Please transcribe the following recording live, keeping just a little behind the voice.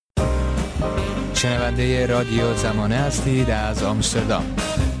شنونده رادیو زمانه هستید از آمستردام.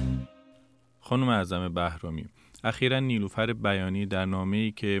 خانم اعظم بهرامی، اخیراً نیلوفر بیانی در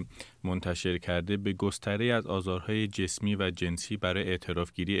نامه‌ای که منتشر کرده به گستره از آزارهای جسمی و جنسی برای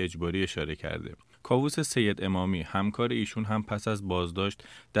اعترافگیری اجباری اشاره کرده. کاووس سید امامی، همکار ایشون، هم پس از بازداشت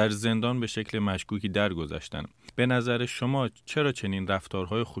در زندان به شکل مشکوکی درگذشتن. به نظر شما چرا چنین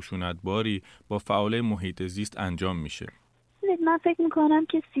رفتارهای خشونتباری با فعالای محیط زیست انجام میشه؟ من فکر میکنم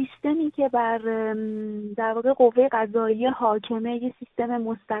که سیستمی که بر در واقع قوه قضاییه حاکمه یه سیستم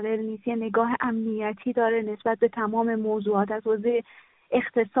مستقل نیست، یه نگاه امنیتی داره نسبت به تمام موضوعات، از حوزه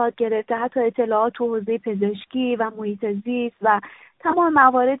اقتصاد گرفته حتی اطلاعات تو حوزه پزشکی و محیط زیست و تمام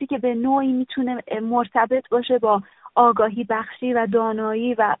مواردی که به نوعی میتونه مرتبط باشه با آگاهی بخشی و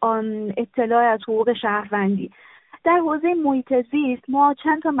دانایی و اطلاع از حقوق شهروندی. در حوزه محیط زیست ما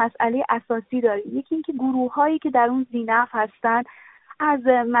چند تا مسئله اساسی داریم. یکی اینکه گروه‌هایی که در اون ذینفع هستن، از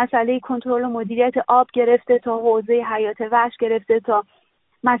مسئله کنترل و مدیریت آب گرفته تا حوزه حیات وحش گرفته تا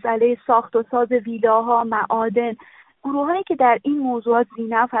مسئله ساخت و ساز ویلاها، معادن، گروه‌هایی که در این موضوعات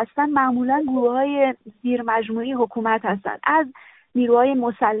ذینفع هستن معمولاً گروه‌های زیر مجموعه حکومت هستن، از نیروهای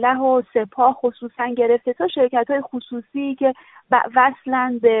مسلح و سپاه خصوصا گرفته تا شرکت‌های خصوصی که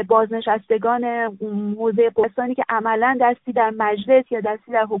وصلن به بازنشستگان حوزه قوستانی که عملاً دستی در مجلس یا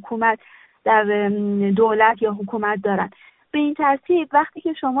دستی در حکومت، در دولت یا حکومت دارن. به این ترتیب وقتی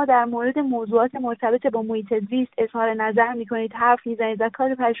که شما در مورد موضوعات مرتبط با محیط زیست اظهار نظر می‌کنید، حرف می‌زنید و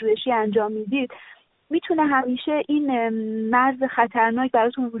کار پژوهشی انجام میدید، میتونه همیشه این مرز خطرناک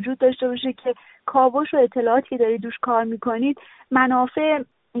براتون وجود داشته باشه که کاوش و اطلاعاتی که دارید دوش کار میکنید منافع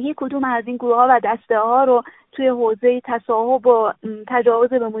یک کدوم از این گروه‌ها و دسته‌ها رو توی حوزه تصاحب و تجاوز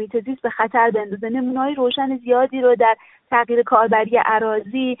به محیط زیست به خطر بندازه. نمونه‌های روشن زیادی رو در تغییر کاربری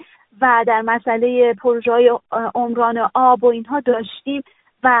اراضی و در مسئله پروژه‌های عمران آب و اینها داشتیم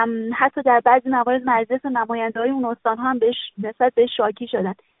و حتی در بعضی موارد مجلس و نماینده‌های اون استان‌ها هم نسبت بهش شاکی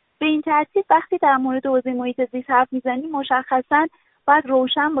شدن. به این ترتیب وقتی در مورد حوزه محیط زیست حرف میزنیم مشخصاً باید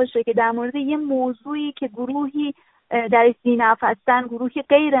روشن باشه که در مورد یه موضوعی که گروهی در ذینفع هستن، گروهی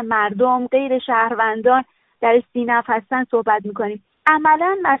غیر مردم، غیر شهروندان در ذینفع هستن صحبت میکنیم.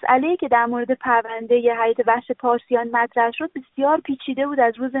 عملاً مسئله‌ای که در مورد پرونده حیات وحش پارسیان مطرح شد بسیار پیچیده بود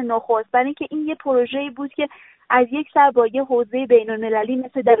از روز نخست، برای اینکه این یه پروژه‌ای بود که از یک سر با یه حوزه بین‌المللی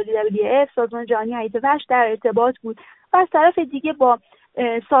مثل WWF سازمان جهانی حیات وحش در ارتباط بود و از طرف دیگه با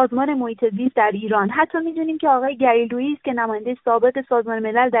سازمان محیط زیست در ایران. حتی میدونیم که آقای گریلویی که نماینده سابق سازمان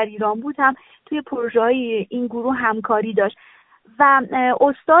ملل در ایران بود هم توی پروژه‌های این گروه همکاری داشت و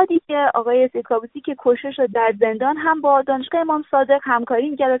استادی که آقای سیکابوسی که کشته شد در زندان هم با دانشگاه امام صادق همکاری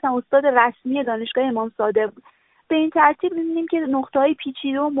می‌کرد، اصلا استاد رسمی دانشگاه امام صادق بود. به این ترتیب می‌بینیم که نقطه‌های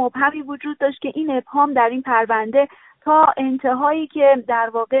پیچیده و مبهمی وجود داشت که این ابهام در این پرونده تا انتهایی که در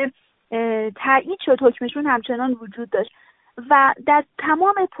واقع تایید شد حکمشون همچنان وجود داشت و در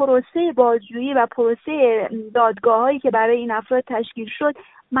تمام پروسه بازجویی و پروسه دادگاه‌هایی که برای این افراد تشکیل شد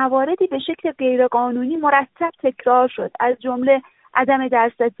مواردی به شکل غیرقانونی مرتب تکرار شد، از جمله عدم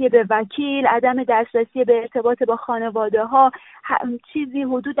دسترسی به وکیل، عدم دسترسی به ارتباط با خانواده‌ها، چیزی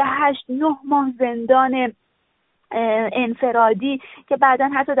حدود 8-9 ماه زندان انفرادی که بعداً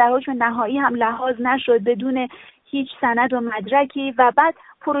حتی در حکم نهایی هم لحاظ نشد بدون هیچ سند و مدرکی و بعد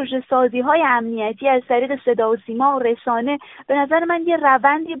پروژه سازی های امنیتی از طریق صدا و سیما و رسانه. به نظر من یه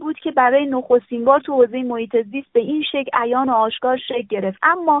روندی بود که برای نخستین بار تو حوزه محیط زیست به این شکل عیان و آشکار شکل گرفت.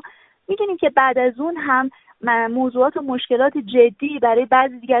 اما می‌دونیم که بعد از اون هم موضوعات و مشکلات جدی برای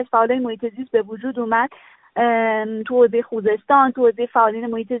بعضی دیگه از فعالای محیط زیست به وجود اومد، تو حوزه خوزستان، تو حوزه فعالین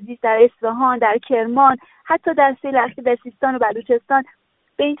محیط زیست در اصفهان، در کرمان، حتی در سیل اخیر در سیستان و بلوچستان.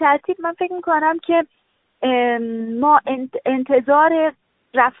 به این ترتیب من فکر می‌کنم که ما انتظار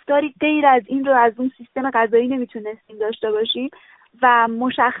رفتاری غیر از این رو از اون سیستم قضایی نمیتونستیم داشته باشیم و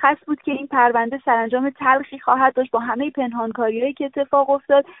مشخص بود که این پرونده سرانجام تلخی خواهد داشت با همه پنهانکاری‌هایی که اتفاق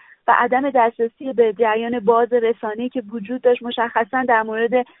افتاد و عدم دسترسی به جریان باز رسانه‌ای که وجود داشت، مشخصا در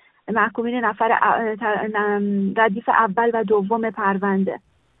مورد محکومین نفر ردیف اول و دوم پرونده.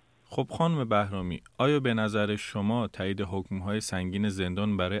 خب خانم بهرامی، آیا به نظر شما تایید حکم‌های سنگین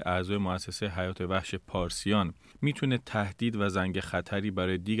زندان برای اعضای مؤسسه حیات وحش پارسیان میتونه تهدید و زنگ خطری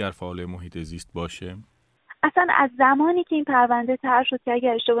برای دیگر فعالای محیط زیست باشه؟ اصلا از زمانی که این پرونده طرح شد که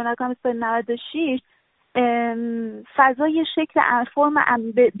اگر اشتباه نکنم سال 96 فضای شکل فرم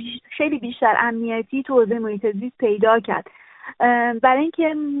خیلی بیشتر امنیتی تو حوزه محیط زیست پیدا کرد. برای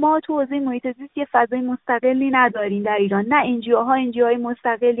اینکه ما تو حوزه محیط زیست یه فضای مستقلی نداریم در ایران، نه انجیوهای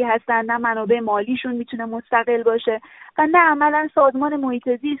مستقلی هستن، نه منابع مالیشون میتونه مستقل باشه و نه عملا سازمان محیط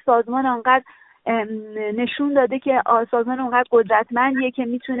زیست سازمان آنقدر نشون داده که سازمان اونقدر قدرتمندیه که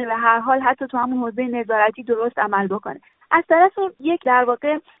میتونه به هر حال حتی تو همون حوزه نظارتی درست عمل بکنه. از طرف یک در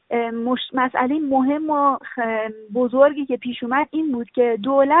واقع مسئله مهم و بزرگی که پیش اومد این بود که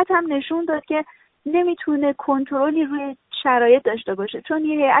دولت هم نشون داد که نمیتونه کنترلی روی شرایط داشته باشه، چون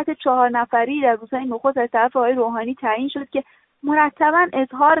یه هیئت 4 نفری در روزهای نخست از طرف آقای روحانی تعیین شد که مرتباً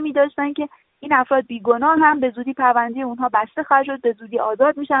اظهار می‌داشتن که این افراد بیگناه هم به زودی پرونده اونها بسته خواهد شد، به زودی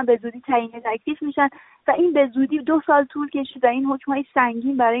آزاد میشن، به زودی تعیین تکلیف میشن و این به زودی 2 سال طول کشید و این حکم‌های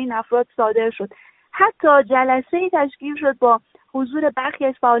سنگین برای این افراد صادر شد. حتی جلسه‌ای تشکیل شد با حضور برخی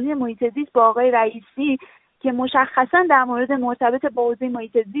از فعالین محیط زیست با آقای رئیسی که مشخصاً در مورد مرتبط با حوزه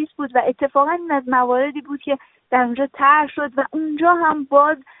محیط زیست بود و اتفاقاً این از مواردی بود که در اونجا طرح شد و اونجا هم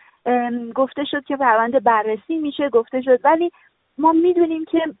باز گفته شد که پرونده بررسی میشه گفته شد، ولی ما میدونیم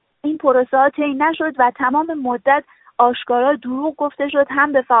که این پروسه ها طی نشد و تمام مدت آشکارا دروغ گفته شد،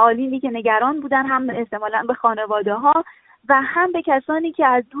 هم به فعالینی که نگران بودن، هم احتمالاً به خانواده ها و هم به کسانی که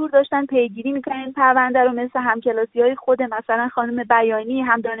از دور داشتن پیگیری میکنن پرونده رو، مثل همکلاسی‌های خود مثلا خانم بیانی،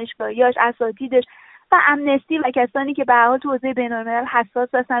 هم دانشگاهیاش، اساتیدش و امنستی و کسانی که به هر حال تو حوزه بین‌الملل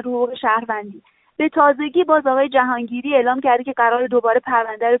حساس هستن رو حقوق شهروندی. به تازگی باز آقای جهانگیری اعلام کرده که قرار دوباره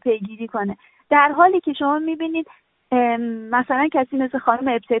پرونده رو پیگیری کنه، در حالی که شما میبینید مثلا کسی مثل خانم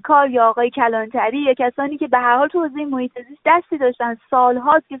ابتکار یا آقای کلانتری یا کسانی که به هر حال تو حوزه محیط زیست دستی داشتن،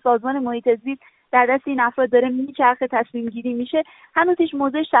 سال‌هاست که سازمان محیط زیست در دست این افراد داره میچرخه، تصمیم گیری میشه، هنوز هیچ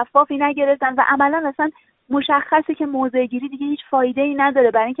موضع شفافی نگرفتن و عملا اصلا مشخصه که موضع گیری دیگه هیچ فایده‌ای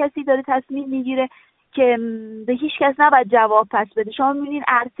نداره، برای کسی داره تصمیم میگیره که به هیچ کس نباید جواب پس بده. شما می‌بینید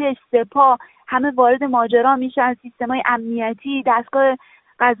ارتش، سپاه همه وارد ماجرا میشن، سیستم‌های امنیتی، دستگاه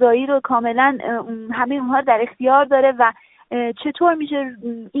قضایی رو کاملا همه اونها در اختیار داره و چطور میشه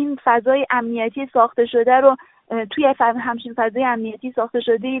این فضای امنیتی ساخته شده رو توی همچین فضای امنیتی ساخته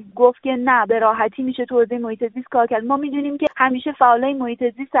شده گفت که نه به راحتی میشه تو حوزه محیط زیست کار کرد. ما میدونیم که همیشه فعالای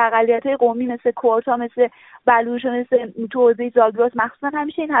محیط زیست، اقلیت‌های قومی مثل کردها، مثل بلوچ، مثل تو حوزه زاگرس مخصوصا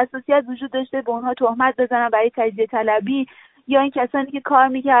همیشه این حساسیت وجود داشته به اونها تهمت بزنن برای تجزیه طلبی، یا این کسانی که کار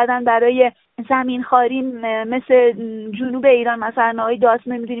میکردن برای زمینخواری مثل جنوب ایران، مثلا آقای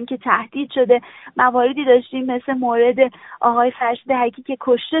داسمه میدونیم که تهدید شده. مواردی داشتیم مثل مورد آقای فرشید حکی که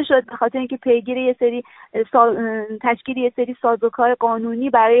کشته شد به خاطر اینکه پیگیر یه سری تشکیل یه سری سازوکار قانونی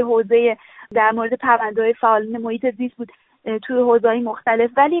برای حوزه در مورد پرونده‌های فعالین محیط زیست بود توی حوزه‌های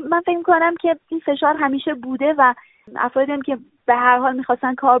مختلف. ولی من فکر می‌کنم که این فشار همیشه بوده و افرادی هم که به هر حال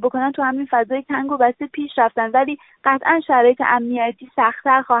می‌خواستن کار بکنن تو همین فضای تنگ و بسته پیش رفتن، ولی قطعاً شرایط امنیتی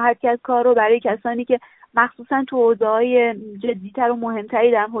سخت‌تر خواهد کرد کار رو برای کسانی که مخصوصاً تو حوزه‌های جدی‌تر و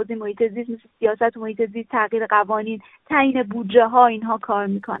مهمتری در حوزه محیط زیست مثل سیاست محیط زیست، تغییر قوانین، تعیین بودجه‌ها اینها کار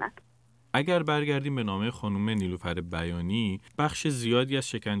می‌کنن. اگر برگردیم به نامه خانم نیلوفر بیانی، بخش زیادی از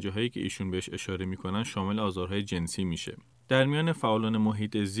شکنجه‌هایی که ایشون بهش اشاره می‌کنن شامل آزارهای جنسی میشه. در میان فعالان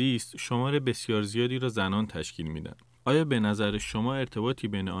محیط زیست شمار بسیار زیادی را زنان تشکیل میدن. آیا به نظر شما ارتباطی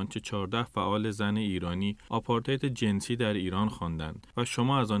بین آنچه 14 فعال زن ایرانی آپارتاید جنسی در ایران خواندند و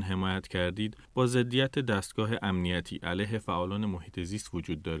شما از آن حمایت کردید با ضدیت دستگاه امنیتی علیه فعالان محیط زیست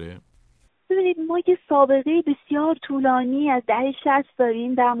وجود داره؟ ببینید ما یه سابقه بسیار طولانی از دهه 60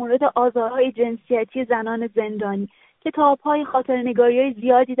 داریم در مورد آزارهای جنسیتی زنان زندانی. کتاب‌های خاطرنگاری‌های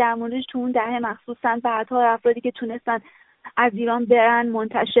زیادی در موردش تو اون دهه مخصوصاً بعدها افرادی که تونستن از ایران برن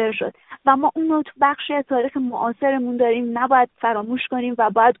منتشر شد و ما اونو تو بخشی از تاریخ معاصرمون داریم، نباید فراموش کنیم و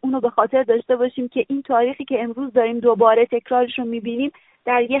باید اونو به خاطر داشته باشیم که این تاریخی که امروز داریم دوباره تکرارش رو می‌بینیم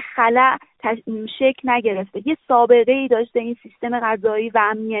در یه خلأ شکل نگرفته. یه سابقه‌ای داشته این سیستم قضایی و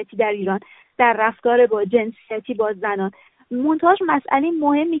امنیتی در ایران در رفتار با جنسیتی با زنان. منتهاش مسئله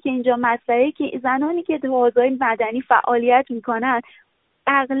مهمی که اینجا مطرحه که زنانی که تو حوزه مدنی فعالیت میکنن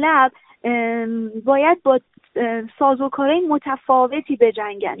اغلب باید با سازوکارهای متفاوتی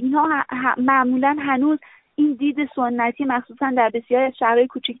بجنگن. اینها معمولا هنوز این دید سنتی مخصوصا در بسیاری از شهرهای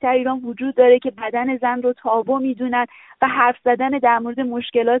کوچکتر ایران وجود داره که بدن زن رو تابو میدونن و حرف زدن در مورد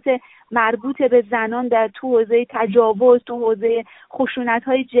مشکلات مربوط به زنان در تو حوزه تجاوز، تو حوزه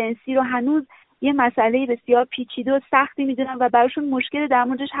خشونت‌های جنسی رو هنوز یه مسئله بسیار پیچیده و سختی میدونن و براشون مشکل در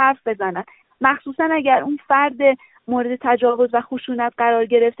موردش حرف بزنن، مخصوصا اگر اون فرد مورد تجاوز و خشونت قرار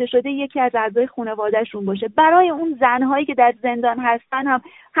گرفته شده یکی از اعضای خانواده‌شون باشه. برای اون زن‌هایی که در زندان هستن هم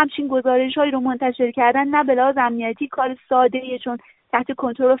همچین گزارش‌هایی رو منتشر کردن نه به لحاظ امنیتی کار ساده‌ایه چون تحت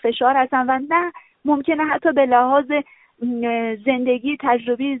کنترل و فشار هستن و نه ممکنه حتی به لحاظ زندگی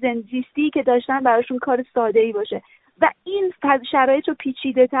تجربی زیستی که داشتن براشون کار ساده‌ای باشه. و این شرایط رو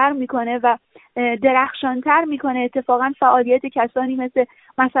پیچیده‌تر میکنه و درخشانتر میکنه. اتفاقا فعالیت کسانی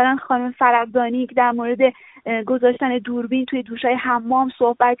مثلا خانم فرقدانی که در مورد گذاشتن دوربین توی دوشای حمام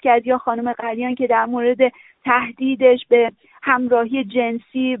صحبت کرد، یا خانم قلیان که در مورد تهدیدش به همراهی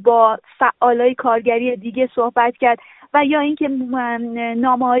جنسی با فعالای کارگری دیگه صحبت کرد، و یا اینکه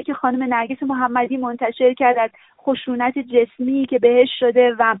نامه‌هایی که خانم نرگس محمدی منتشر کرد از خشونت جسمی که بهش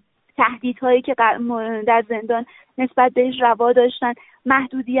شده و تهدیدهایی که در زندان نسبت بهش روا داشتن،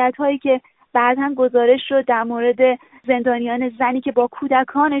 محدودیت‌هایی که بعد هم گزارش شد در مورد زندانیان زنی که با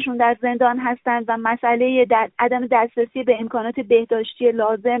کودکانشون در زندان هستند و مسئله عدم دسترسی به امکانات بهداشتی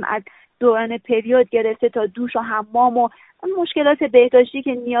لازم از دوران پریود گرفته تا دوش و حمام و مشکلات بهداشتی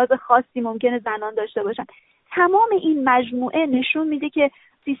که نیاز خاصی ممکنه زنان داشته باشن. تمام این مجموعه نشون میده که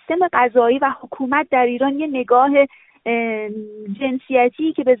سیستم قضایی و حکومت در ایران یه نگاه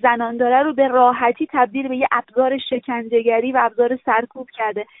جنسیتی که به زنان داره رو به راحتی تبدیل به یه ابزار شکنجه‌گری و ابزار سرکوب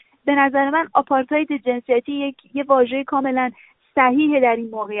کرده. به نظر من آپارتاید جنسیتی یه واژه کاملا صحیحه در این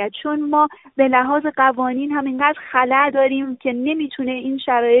موقعیت، چون ما به لحاظ قوانین هم اینقدر خلأ داریم که نمیتونه این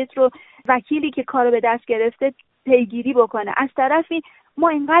شرایط رو وکیلی که کارو به دست گرفته پیگیری بکنه. از طرفی ما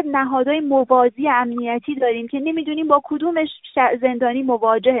اینقدر نهادهای موازی امنیتی داریم که نمیدونیم با کدومش زندانی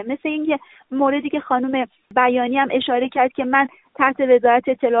مواجهه. مثل اینکه موردی که خانم بیانی هم اشاره کرد که من تحت وزارت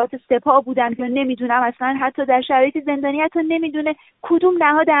اطلاعات سپاه بودم یا نمیدونم، اصلا حتی در شرایط زندانی حتی نمیدونه کدوم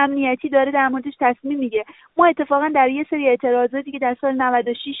نهاد امنیتی داره در موردش تصمیم میگیره. ما اتفاقا در یه سری اعتراضاتی که در سال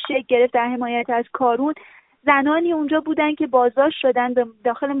 96 شکل گرفت در حمایت از کارون، زنانی اونجا بودن که بازداشت شدن، به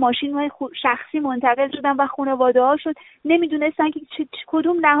داخل ماشین‌های شخصی منتقل شدن و خانواده‌هاشون نمیدونستن که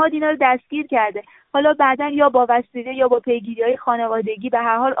کدوم نهاد اینا رو دستگیر کرده. حالا بعداً یا با وسیله یا با پیگیری‌های خانوادگی به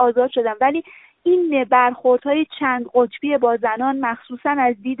هر حال آزاد شدن، ولی این برخوردهای چند قطبی با زنان مخصوصاً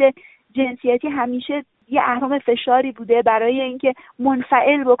از دید جنسیتی همیشه یه اهرم فشاری بوده برای اینکه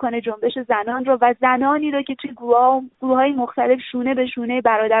منفعل بکنه جنبش زنان رو و زنانی رو که توی گروه‌های مختلف شونه به شونه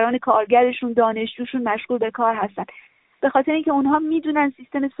برادران کارگرشون، دانشجوشون مشغول به کار هستن. به خاطر اینکه اونها میدونن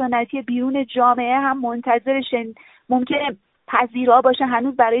سیستم سنتی بیرون جامعه هم منتظر ممکنه پذیرا باشه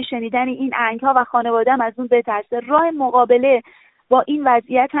هنوز برای شنیدن این آهنگ‌ها و خانواده هم از اون بترسه. راه مقابله با این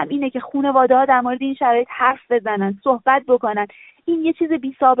وضعیت هم اینه که خانواده‌ها در مورد این شرایط حرف بزنن، صحبت بکنن. این یه چیز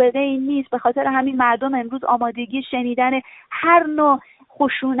بی سابقه این نیست. به خاطر همین مردم امروز آمادگی شنیدن هر نوع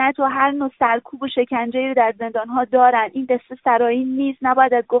خشونت و هر نوع سرکوب و شکنجه‌ای رو در زندان‌ها دارن. این دسته سرایی نیست،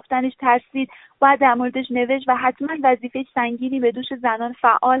 نباید از گفتنش ترسید، باید در موردش نوشت و حتما وظیفه سنگینی به دوش زنان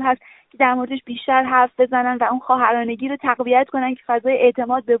فعال هست که در موردش بیشتر حرف بزنن و اون خواهرانگی رو تقویت کنن که فضای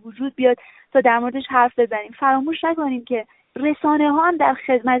اعتماد به وجود بیاد تا در موردش حرف بزنیم. فراموش نکنیم که رسانه ها هم در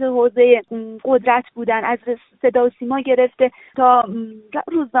خدمت حوزه قدرت بودن، از صدا و سیما گرفته تا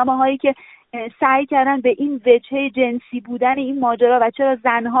روزنامه هایی که سعی کردن به این وجهه جنسی بودن این ماجرا و چرا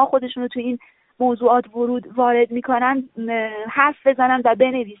زنها خودشون رو تو این موضوعات وارد میکنن حرف بزنن و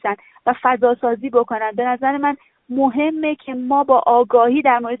بنویسن و فضا سازی بکنن. به نظر من مهمه که ما با آگاهی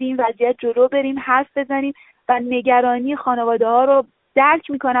در مورد این وضعیت جلو بریم، حرف بزنیم و نگرانی خانواده ها رو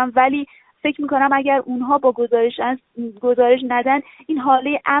درک میکنم، ولی فکر میکنم اگر اونها با گزارش ندن این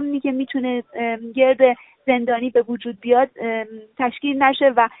حاله امنی که میتونه گرد زندانی به وجود بیاد تشکیل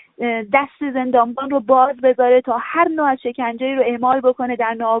نشه و دست زندانبان رو باز بذاره تا هر نوع از شکنجه‌ای رو اعمال بکنه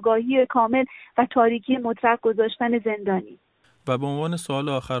در ناآگاهی کامل و تاریکی مطلق گذاشتن زندانی. و به عنوان سوال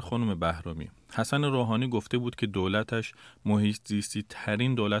آخر خانم بهرامی، حسن روحانی گفته بود که دولتش محیط زیستی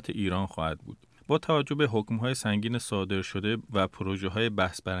ترین دولت ایران خواهد بود. با توجه به حکم‌های سنگین صادر شده و پروژه‌های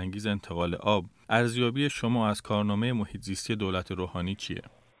بحث برانگیز انتقال آب، ارزیابی شما از کارنامه محیط زیستی دولت روحانی چیه؟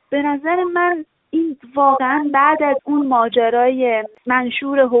 به نظر من این واقعا بعد از اون ماجرای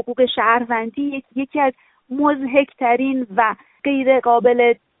منشور حقوق شهروندی یکی از مضحک‌ترین و غیر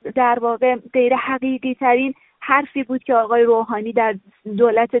قابل در واقع غیر حقیقی ترین حرفی بود که آقای روحانی در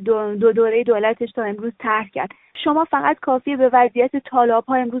دولت دو دوره دولتش تا امروز طرح کرد. شما فقط کافیه به وضعیت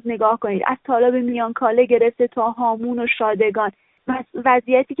تالاب‌ها امروز نگاه کنید، از تالاب میانکاله گرفته تا هامون و شادگان،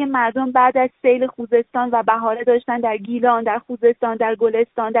 وضعیتی که مردم بعد از سیل خوزستان و بهاره داشتن در گیلان، در خوزستان، در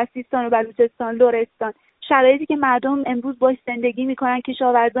گلستان، در سیستان و بلوچستان، لرستان، شرایطی که مردم امروز باش زندگی میکنن،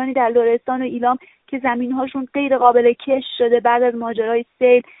 کشاورزانی در لرستان و ایلام که زمین‌هاشون غیر قابل کشت شده بعد از ماجرای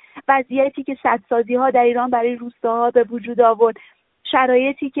سیل، وضعیتی که سدسازی‌ها در ایران برای روستاها به وجود آورد،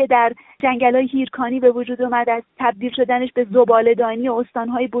 شرایطی که در جنگل‌های هیرکانی به وجود اومد از تبدیل شدنش به زباله‌دانی و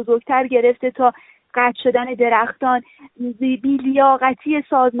استان‌های بزرگتر گرفته تا قطع شدن درختان، بی‌لیاقتی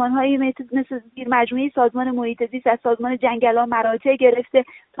سازمان‌های مثل مجموعه سازمان محیط زیست از سازمان جنگل‌ها مراتع گرفته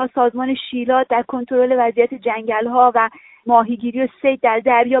تا سازمان شیلات در کنترل وضعیت جنگل‌ها و ماهیگیری و صید در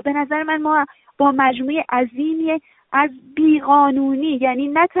دریا. به نظر من ما با مجموعه عظیمی از بیقانونی، یعنی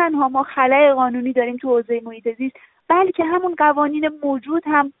نه تنها ما خلأ قانونی داریم تو حوزه محیط زیست، بلکه همون قوانین موجود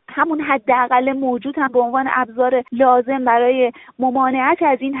هم، همون حداقل موجود هم به عنوان ابزار لازم برای ممانعت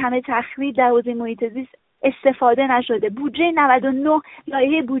از این همه تخریب در حوزه محیط زیست استفاده نشده. بودجه 99،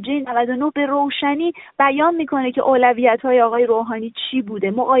 لایحه بودجه 99 به روشنی بیان میکنه که اولویت‌های آقای روحانی چی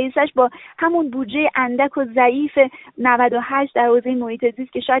بوده. مقایسش با همون بودجه اندک و ضعیف 98 در حوزه محیط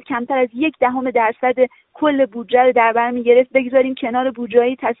زیست که شاید کمتر از 0.1% کل بودجه رو در بر می‌گرفت، بگذاریم کنار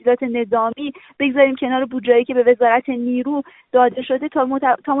بودجه‌های تسهیلات نظامی، بگذاریم کنار بودجه‌ای که به وزارت نیرو داده شده، تا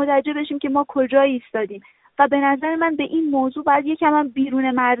متوجه بشیم که ما کجا ایستادیم. و به نظر من به این موضوع باید یکم هم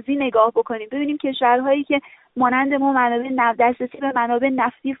بیرون مرزی نگاه بکنیم، ببینیم کشورهایی که مانند ما منابع دسترسی به منابع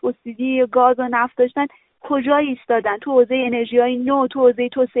نفتی، فسیلی، گاز و نفت داشتن کجا ایستادن تو حوزه انرژی‌های نو، تو حوزه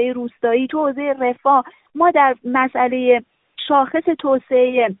توسعه روستایی، تو حوزه رفاه. ما در مسئله شاخص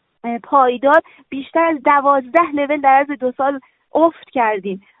توسعه پایدار بیشتر از 12 لول در عرض 2 سال افت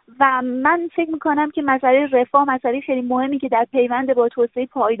کردیم و من فکر میکنم که مسئله رفاه مسئله خیلی مهمی که در پیوند با توسعه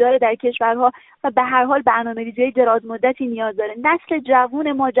پایدار در کشورها و به هر حال برنامه‌ریزی دراز مدتی نیاز داره. نسل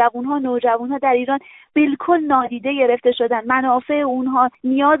جوان ما، جوانها، نوجوانها در ایران بالکل نادیده گرفته شدن. منافع اونها،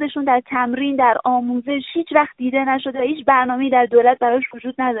 نیازشون در تمرین، در آموزش هیچ وقت دیده نشده و هیچ برنامه‌ای در دولت براش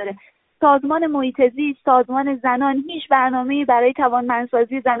وجود نداره. سازمان محیط زیست، سازمان زنان هیچ برنامه‌ای برای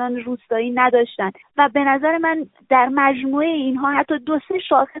توانمندسازی زنان روستایی نداشتن و به نظر من در مجموعه اینها حتی 2-3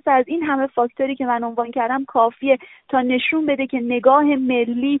 شاخص از این همه فاکتوری که من عنوان کردم کافیه تا نشون بده که نگاه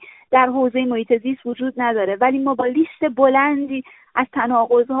ملی در حوزه محیط زیست وجود نداره، ولی ما با لیست بلندی از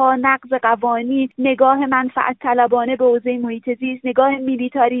تناقض‌ها، نقض قوانین، نگاه منفعت طلبانه به حوزه محیط زیست، نگاه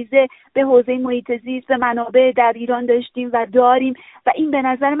میلیتاریزه به حوزه محیط زیست و منابع در ایران داشتیم و داریم و این به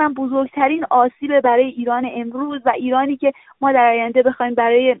نظر من بزرگترین آسیب برای ایران امروز و ایرانی که ما در آینده بخوایم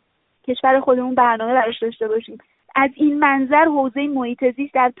برای کشور خودمون برنامه براش داشته باشیم. از این منظر حوزه محیط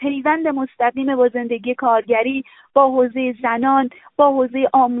زیست در پیوند مستقیم با زندگی کارگری، با حوزه زنان، با حوزه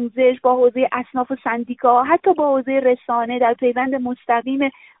آموزش، با حوزه اصناف و سندیکاها، حتی با حوزه رسانه در پیوند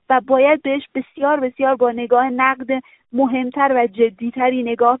مستقیم و باید بهش بسیار بسیار با نگاه نقد مهمتر و جدیتری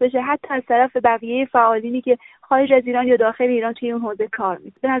نگاه بشه، حتی از طرف بقیه فعالینی که خارج از ایران یا داخل ایران توی اون حوزه کار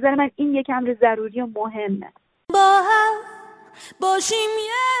میکنن. به نظر من این یک امر ضروری و مهمه. با هم باشیم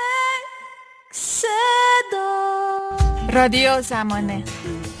یک صدا. رادیو زمانه.